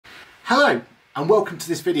Hello and welcome to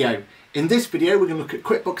this video. In this video we're going to look at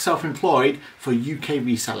QuickBooks Self Employed for UK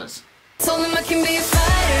resellers. Told them I can be a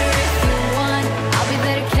fighter if you want. I'll be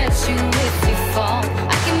there to catch you if you fall.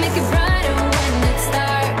 I can make it brighter when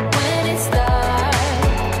it starts.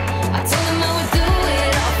 I told them I would do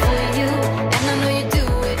it all for you, and I know you do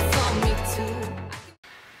it for me too.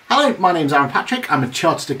 Hello, my name's Aaron Patrick. I'm a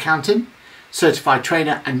chartered accountant, certified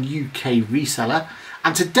trainer and UK reseller,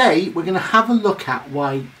 and today we're going to have a look at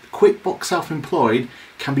why QuickBooks Self Employed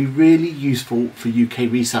can be really useful for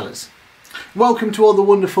UK resellers. Welcome to all the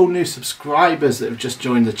wonderful new subscribers that have just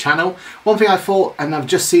joined the channel. One thing I thought, and I've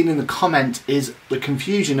just seen in the comment, is the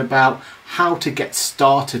confusion about how to get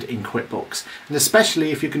started in QuickBooks, and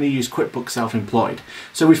especially if you're going to use QuickBooks Self Employed.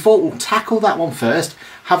 So we thought we'll tackle that one first,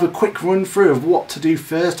 have a quick run through of what to do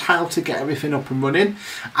first, how to get everything up and running,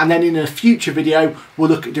 and then in a future video we'll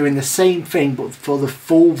look at doing the same thing but for the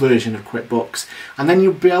full version of QuickBooks, and then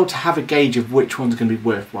you'll be able to have a gauge of which one's going to be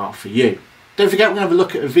worthwhile for you. Don't forget, we're going to have a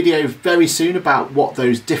look at a video very soon about what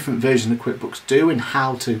those different versions of QuickBooks do and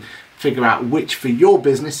how to figure out which for your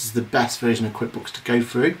business is the best version of QuickBooks to go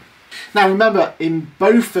through. Now remember, in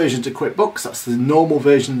both versions of QuickBooks, that's the normal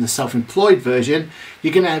version and the self-employed version,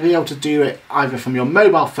 you're going to be able to do it either from your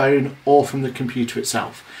mobile phone or from the computer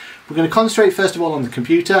itself. We're going to concentrate first of all on the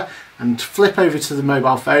computer and flip over to the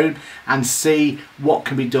mobile phone and see what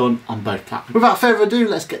can be done on both platforms. Without further ado,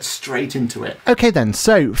 let's get straight into it. Okay then,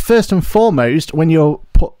 so first and foremost, when you're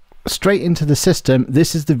put straight into the system,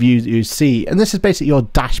 this is the view that you see, and this is basically your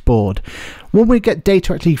dashboard. When we get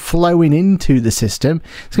data actually flowing into the system,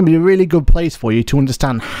 it's going to be a really good place for you to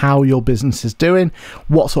understand how your business is doing,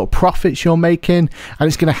 what sort of profits you're making, and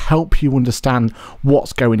it's going to help you understand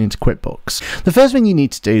what's going into QuickBooks. The first thing you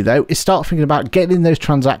need to do though is start thinking about getting those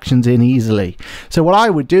transactions in easily. So what I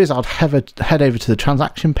would do is I'd head over to the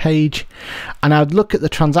transaction page, and I'd look at the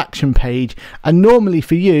transaction page, and normally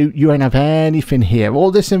for you, you won't have anything here.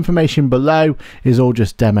 All this information below is all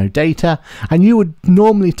just demo data, and you would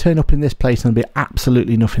normally turn up in this place and there'll be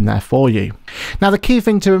absolutely nothing there for you. Now the key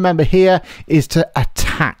thing to remember here is to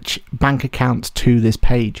attach bank accounts to this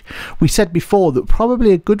page. We said before that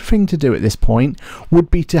probably a good thing to do at this point would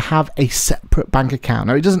be to have a separate bank account.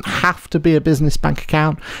 Now it doesn't have to be a business bank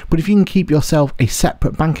account, but if you can keep yourself a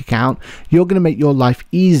separate bank account, you're going to make your life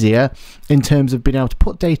easier in terms of being able to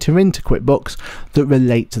put data into QuickBooks that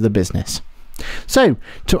relate to the business. So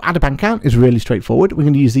to add a bank account is really straightforward. We're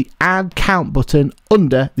going to use the add account button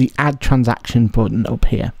under the add transaction button up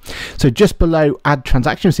here. So just below add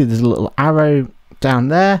transaction, see there's a little arrow down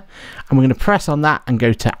there, and we're going to press on that and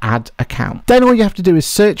go to add account. Then all you have to do is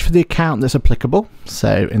search for the account that's applicable.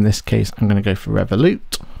 So in this case I'm going to go for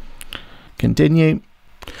Revolut, continue,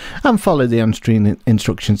 and follow the on-screen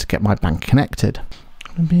instructions to get my bank connected.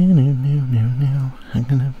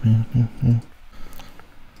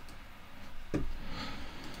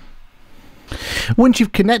 Once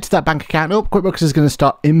you've connected that bank account up, QuickBooks is going to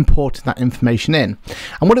start importing that information in.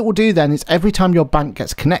 And what it will do then is every time your bank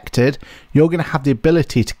gets connected, you're going to have the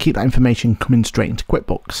ability to keep that information coming straight into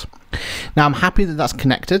QuickBooks. Now I'm happy that that's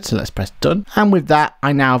connected, so let's press done. And with that,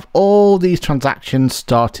 I now have all these transactions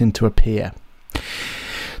starting to appear.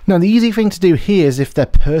 Now the easy thing to do here is if they're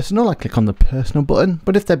personal, I click on the personal button,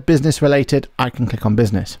 but if they're business related, I can click on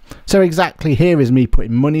business. So exactly here is me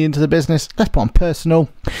putting money into the business. Let's put on personal.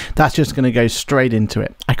 That's just going to go straight into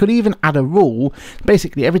it. I could even add a rule.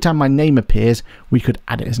 Basically every time my name appears, we could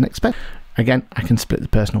add it as an expense. Again, I can split the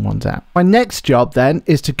personal ones out. My next job then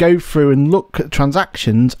is to go through and look at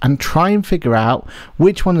transactions and try and figure out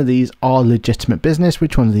which one of these are legitimate business,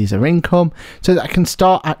 which one of these are income, so that I can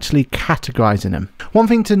start actually categorizing them. One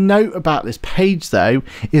thing to note about this page though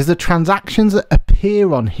is the transactions that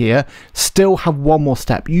appear on here still have one more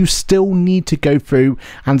step. You still need to go through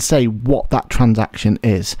and say what that transaction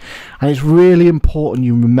is. And it's really important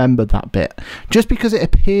you remember that bit. Just because it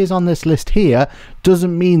appears on this list here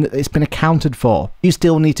doesn't mean that it's been accounted for. You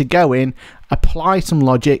still need to go in, apply some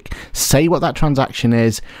logic, say what that transaction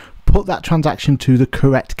is, put that transaction to the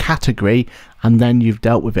correct category, and then you've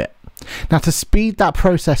dealt with it. Now to speed that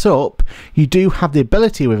process up, you do have the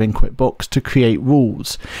ability within QuickBooks to create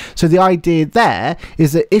rules. So the idea there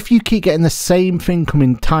is that if you keep getting the same thing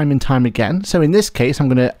coming time and time again, so in this case I'm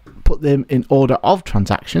going to put them in order of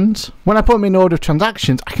transactions. When I put them in order of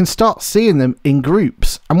transactions, I can start seeing them in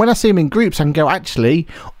groups. And when I see them in groups, I can go, actually,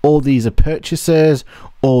 all these are purchasers,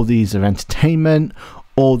 all these are entertainment,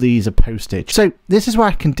 all these are postage. So this is where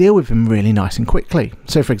I can deal with them really nice and quickly.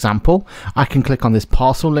 So for example, I can click on this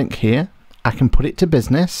parcel link here. I can put it to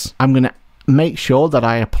business. I'm going to make sure that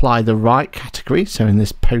I apply the right category. So in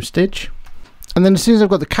this postage. And then as soon as I've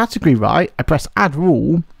got the category right, I press add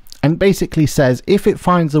rule. and basically says if it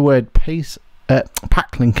finds the word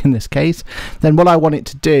pack link in this case, then what I want it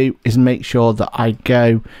to do is make sure that I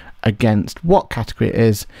go against what category it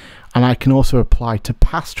is, and I can also apply to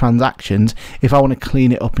past transactions if I want to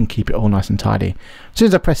clean it up and keep it all nice and tidy. As soon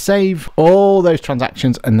as I press save, all those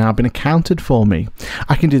transactions are now been accounted for me.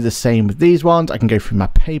 I can do the same with these ones. I can go through my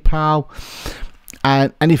PayPal,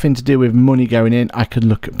 and anything to do with money going in, I could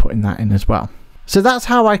look at putting that in as well. So that's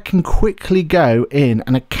how I can quickly go in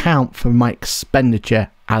and account for my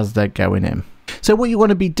expenditure as they're going in. So what you want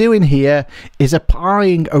to be doing here is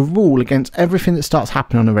applying a rule against everything that starts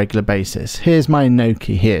happening on a regular basis. Here's my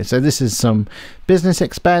Noki here. So this is some business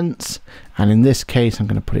expense, and in this case I'm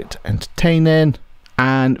going to put it to entertaining,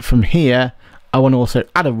 and from here I want to also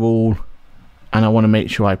add a rule, and I want to make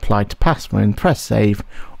sure I apply to past when press save.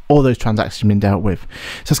 All those transactions have been dealt with.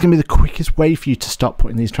 So it's going to be the quickest way for you to start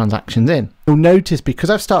putting these transactions in. You'll notice because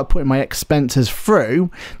I've started putting my expenses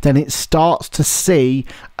through, then it starts to see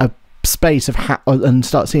a space of how, and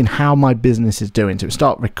start seeing how my business is doing. So it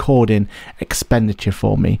start recording expenditure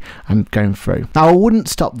for me and going through. Now I wouldn't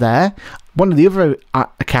stop there. One of the other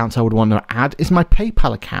accounts I would want to add is my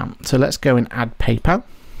PayPal account. So let's go and add PayPal.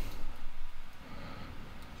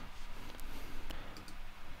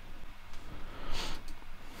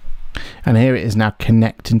 And here it is now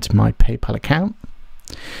connecting to my PayPal account.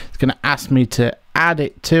 It's going to ask me to add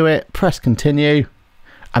it to it, press continue,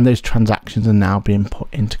 and those transactions are now being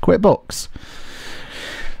put into QuickBooks.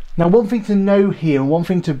 Now, one thing to know here, and one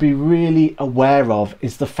thing to be really aware of,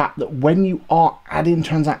 is the fact that when you are adding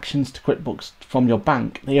transactions to QuickBooks from your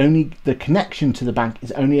bank, the connection to the bank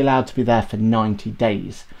is only allowed to be there for 90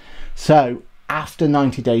 days. So after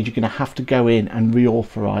 90 days, you're going to have to go in and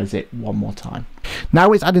reauthorize it one more time.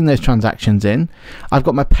 Now it's adding those transactions in. I've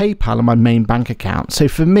got my PayPal and my main bank account. So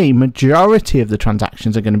for me, majority of the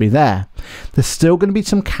transactions are going to be there. There's still going to be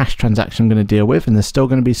some cash transactions I'm going to deal with, and there's still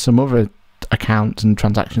going to be some other accounts and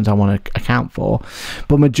transactions I want to account for.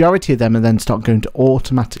 But majority of them are then start going to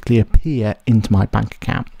automatically appear into my bank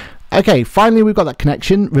account. Okay, finally we've got that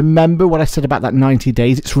connection. Remember what I said about that 90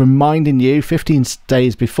 days. It's reminding you 15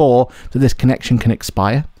 days before that this connection can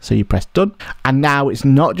expire. So you press done. And now it's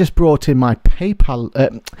not just brought in my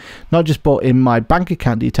PayPal, not just brought in my bank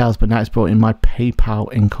account details, but now it's brought in my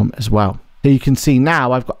PayPal income as well. So you can see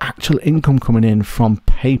now I've got actual income coming in from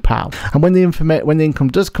PayPal. And when the income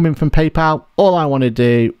does come in from PayPal, all I want to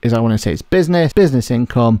do is I want to say it's business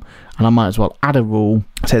income, and I might as well add a rule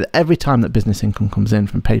so that every time that business income comes in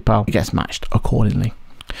from PayPal, it gets matched accordingly.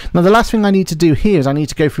 Now the last thing I need to do here is I need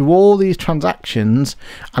to go through all these transactions,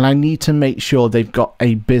 and I need to make sure they've got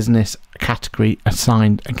a business category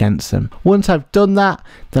assigned against them. Once I've done that,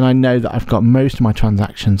 then I know that I've got most of my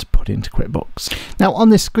transactions put into QuickBooks. Now on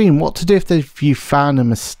this screen, what to do if you found a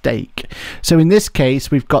mistake? So in this case,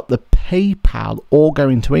 we've got the PayPal all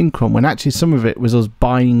going to income when actually some of it was us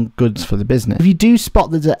buying goods for the business. If you do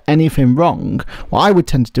spot that there's anything wrong, what I would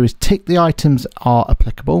tend to do is tick the items are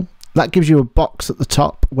applicable. That gives you a box at the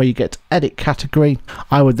top where you get to edit category.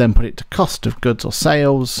 I would then put it to cost of goods or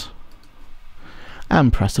sales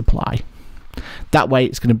and press apply. That way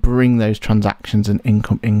it's going to bring those transactions and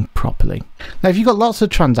income in properly. Now if you've got lots of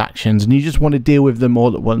transactions and you just want to deal with them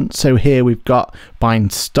all at once, so here we've got buying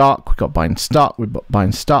stock, we've got buying stock, we've got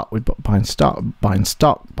buying stock, we've got buying stock, buying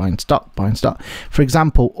stock, buying stock, buying stock. For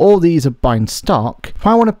example, all these are buying stock. If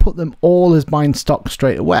I want to put them all as buying stock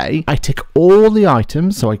straight away, I tick all the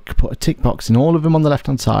items, so I could put a tick box in all of them on the left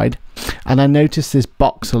hand side, and I notice this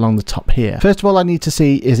box along the top here. First of all, I need to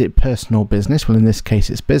see, is it personal or business? Well, in this case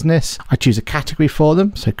it's business. I choose a category for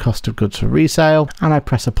them, so cost of goods for resale, and I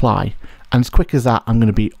press apply. And as quick as that, I'm going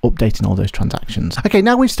to be updating all those transactions. Okay,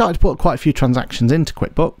 now we've started to put quite a few transactions into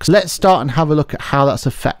QuickBooks. Let's start and have a look at how that's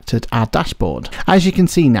affected our dashboard. As you can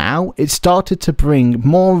see now, it started to bring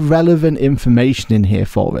more relevant information in here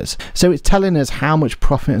for us. So it's telling us how much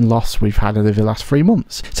profit and loss we've had over the last 3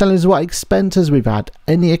 months. It's telling us what expenses we've had,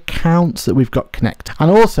 any accounts that we've got connected. And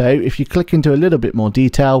also, if you click into a little bit more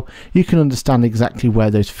detail, you can understand exactly where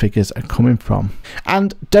those figures are coming from.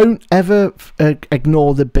 And don't ever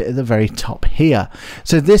ignore the bit at the very top here.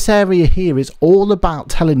 So this area here is all about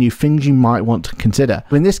telling you things you might want to consider.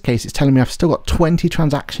 In this case, it's telling me I've still got 20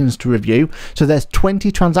 transactions to review. So there's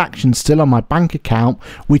 20 transactions still on my bank account,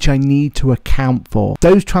 which I need to account for.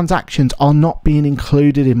 Those transactions are not being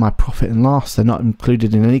included in my profit and loss. They're not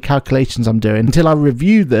included in any calculations I'm doing until I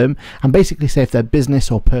review them and basically say if they're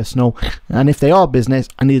business or personal. And if they are business,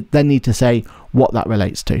 I then need to say what that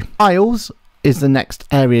relates to. Miles is the next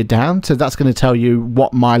area down, so that's going to tell you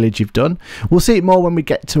what mileage you've done. We'll see it more when we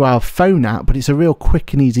get to our phone app, but it's a real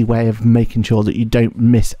quick and easy way of making sure that you don't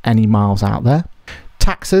miss any miles out there.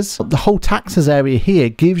 Taxes. The whole taxes area here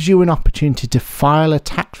gives you an opportunity to file a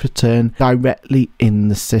tax return directly in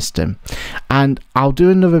the system, and I'll do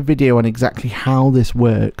another video on exactly how this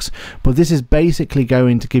works, but this is basically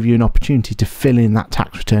going to give you an opportunity to fill in that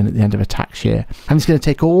tax return at the end of a tax year, and it's going to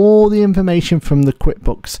take all the information from the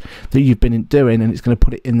QuickBooks that you've been doing and it's going to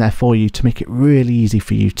put it in there for you to make it really easy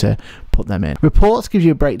for you to put them in. Reports gives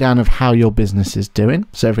you a breakdown of how your business is doing.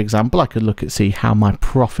 So for example, I could look at see how my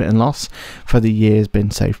profit and loss for the year has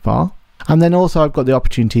been so far. And then also I've got the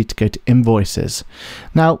opportunity to go to invoices.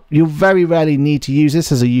 Now, you'll very rarely need to use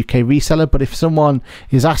this as a UK reseller, but if someone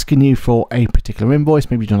is asking you for a particular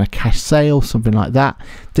invoice, maybe you've done a cash sale, something like that,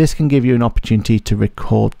 this can give you an opportunity to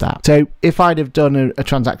record that. So if I'd have done a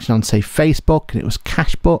transaction on, say, Facebook, and it was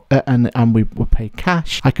cash and we were paid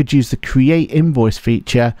cash, I could use the create invoice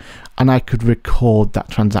feature and I could record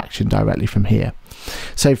that transaction directly from here.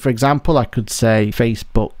 So for example, I could say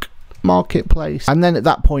Facebook Marketplace, and then at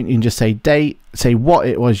that point you can just say date, say what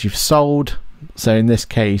it was you've sold. So in this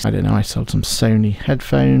case, I don't know, I sold some Sony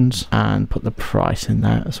headphones, and put the price in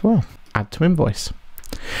there as well. Add to invoice,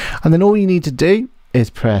 and then all you need to do is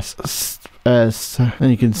press then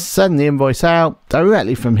you can send the invoice out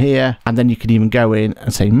directly from here, and then you can even go in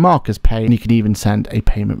and say mark as paid, and you can even send a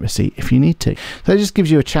payment receipt if you need to. So it just gives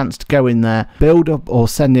you a chance to go in there, build up or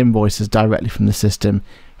send invoices directly from the system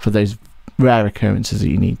for those rare occurrences that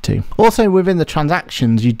you need to. Also within the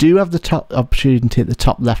transactions, you do have the top opportunity at the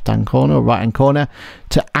top left hand corner or right hand corner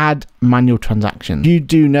to add manual transactions. You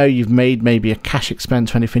do know you've made maybe a cash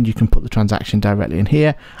expense or anything, you can put the transaction directly in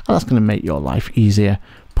here, and that's going to make your life easier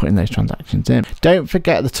putting those transactions in. Don't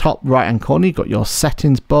forget at the top right hand corner you've got your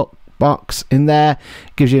settings box in there.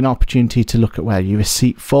 It gives you an opportunity to look at where you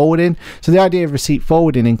receipt forwarding. So the idea of receipt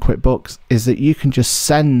forwarding in QuickBooks is that you can just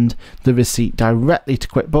send the receipt directly to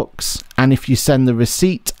QuickBooks, and if you send the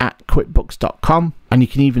receipt at QuickBooks.com, and you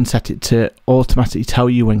can even set it to automatically tell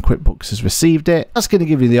you when QuickBooks has received it, that's going to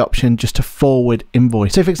give you the option just to forward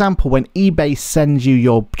invoice. So for example, when eBay sends you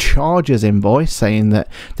your charges invoice saying that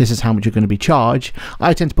this is how much you're going to be charged,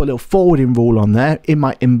 I tend to put a little forwarding rule on there in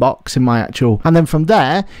my inbox, in my actual, and then from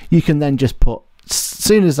there you can then just put, as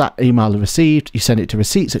soon as that email is received, you send it to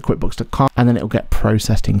receipts at QuickBooks.com, and then it'll get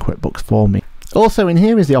processed in QuickBooks for me. Also in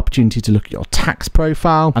here is the opportunity to look at your tax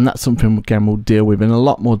profile, and that's something again we'll deal with in a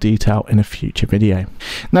lot more detail in a future video.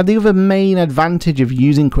 Now the other main advantage of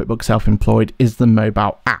using QuickBooks Self-Employed is the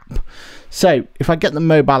mobile app. So if I get the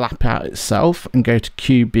mobile app out itself and go to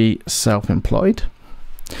QB Self-Employed,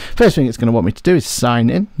 first thing it's going to want me to do is sign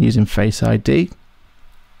in using Face ID,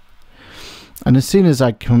 and as soon as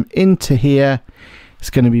I come into here,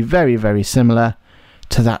 it's going to be very, very similar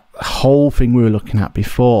to that whole thing we were looking at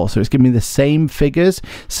before. So it's giving me the same figures,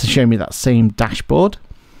 so show me that same dashboard.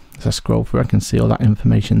 As I scroll through, I can see all that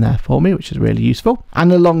information there for me, which is really useful.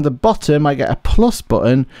 And along the bottom, I get a plus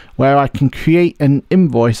button where I can create an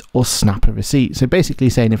invoice or snap a receipt. So basically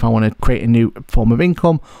saying if I want to create a new form of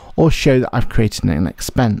income or show that I've created an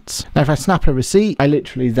expense. Now, if I snap a receipt, I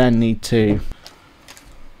literally then need to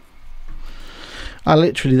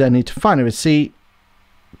find a receipt,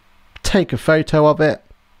 take a photo of it,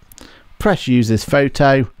 press use this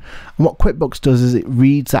photo, and what QuickBooks does is it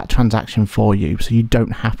reads that transaction for you, so you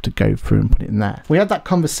don't have to go through and put it in there. We had that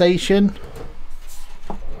conversation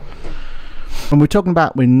when we were talking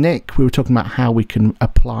about with Nick, we were talking about how we can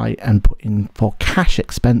apply and put in for cash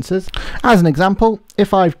expenses. As an example,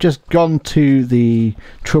 if I've just gone to the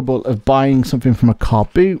trouble of buying something from a car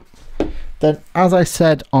boot, then as I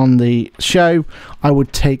said on the show, I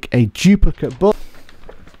would take a duplicate book,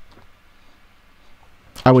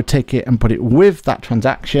 I would take it and put it with that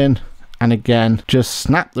transaction, and again just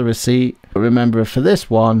snap the receipt. But remember, for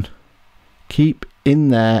this one, keep in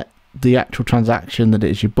there the actual transaction that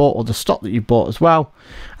it is you bought, or the stock that you bought as well.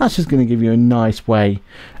 That's just going to give you a nice way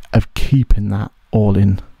of keeping that all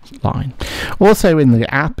in line. Also in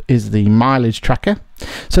the app is the mileage tracker.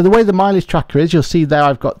 So the way the mileage tracker is, you'll see there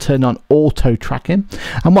I've got turned on auto tracking,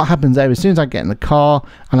 and what happens there, as soon as I get in the car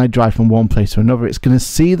and I drive from one place to another, it's going to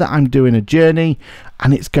see that I'm doing a journey,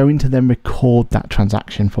 and it's going to then record that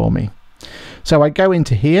transaction for me. So I go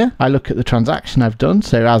into here, I look at the transaction I've done.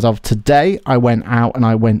 So as of today, I went out and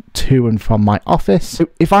I went to and from my office. So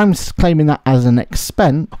if I'm claiming that as an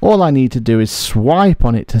expense, all I need to do is swipe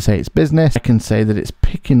on it to say it's business. I can say that it's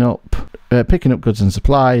picking up goods and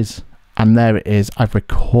supplies, and there it is. I've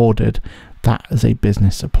recorded that as a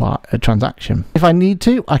business transaction. If I need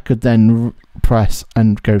to, I could then press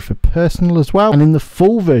and go for personal as well. And in the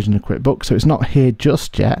full version of QuickBooks, so it's not here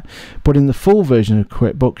just yet, but in the full version of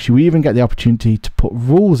QuickBooks, you even get the opportunity to put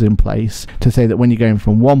rules in place to say that when you're going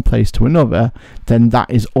from one place to another, then that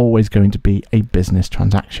is always going to be a business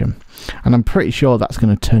transaction. And I'm pretty sure that's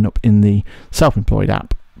going to turn up in the Self-Employed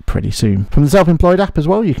app pretty soon. From the Self-Employed app as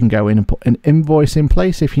well, you can go in and put an invoice in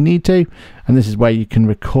place if you need to, and this is where you can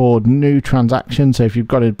record new transactions. So if you've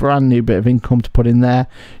got a brand new bit of income to put in there,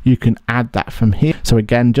 you can add that from here. So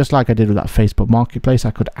again, just like I did with that Facebook Marketplace,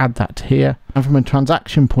 I could add that to here. And from a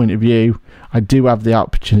transaction point of view, I do have the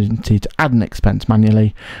opportunity to add an expense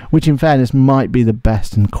manually, which in fairness might be the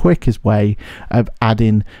best and quickest way of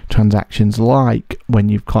adding transactions, like when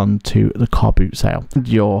you've gone to the car boot sale.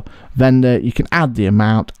 Your vendor, you can add the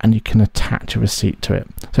amount and you can attach a receipt to it.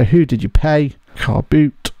 So who did you pay? Car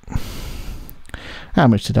boot. How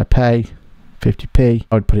much did I pay? 50p.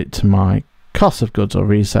 I would put it to my cost of goods or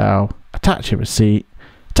resale, attach a receipt,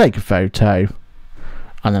 take a photo,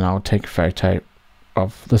 and then I'll take a photo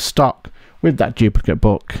of the stock with that duplicate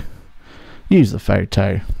book, use the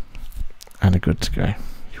photo, and are good to go.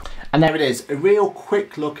 And there it is, a real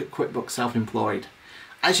quick look at QuickBooks Self-Employed.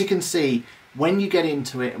 As you can see, when you get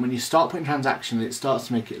into it and when you start putting transactions, it starts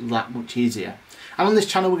to make it that much easier. And on this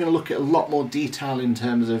channel, we're going to look at a lot more detail in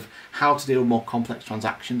terms of how to deal with more complex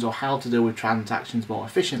transactions or how to deal with transactions more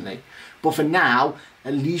efficiently. But for now,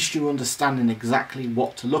 at least you're understanding exactly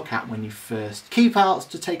what to look at when you first. Key parts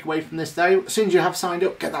to take away from this though: as soon as you have signed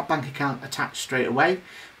up, get that bank account attached straight away.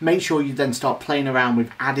 Make sure you then start playing around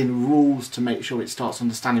with adding rules to make sure it starts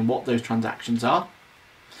understanding what those transactions are.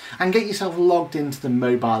 And get yourself logged into the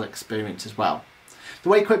mobile experience as well. The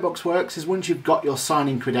way QuickBooks works is once you've got your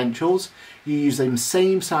sign-in credentials, you use them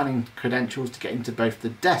same sign-in credentials to get into both the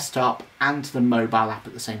desktop and the mobile app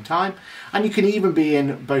at the same time. And you can even be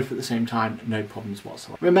in both at the same time, no problems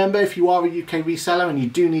whatsoever. Remember, if you are a UK reseller and you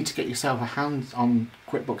do need to get yourself a hand on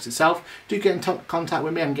QuickBooks itself, do get in contact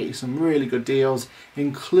with me and get you some really good deals,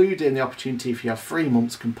 including the opportunity, if you have 3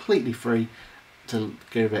 months completely free, to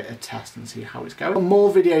give it a test and see how it's going.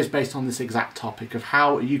 More videos based on this exact topic of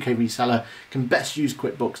how a UK reseller can best use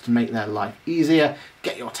QuickBooks to make their life easier,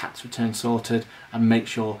 get your tax return sorted, and make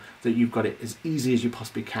sure that you've got it as easy as you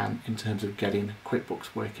possibly can in terms of getting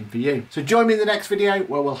QuickBooks working for you. So join me in the next video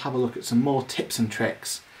where we'll have a look at some more tips and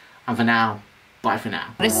tricks. And for now, bye for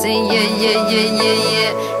now. They say yeah.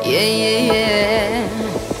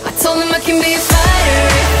 I told them I can be a fighter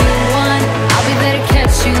if you want. I'll be there to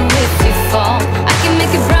catch you if you fall. I can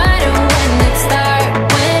make it brighter when it starts.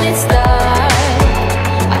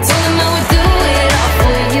 I told them I would do it all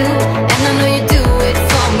for you, and I know you do it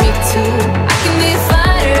for me too. I can be a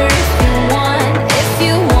fighter if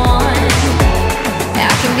you want. Yeah,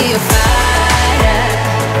 I can be a fighter.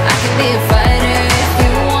 I can be a fighter if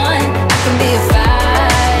you want. I can be a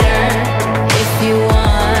fighter if you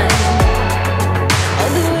want. Oh,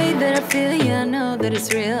 the way that I feel, yeah, I know that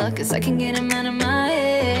it's real, 'cause I can get them out of my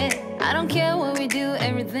head. I don't care what we do,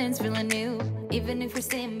 everything's feeling new. Even if we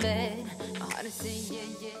stay in bed, my heart is saying yeah.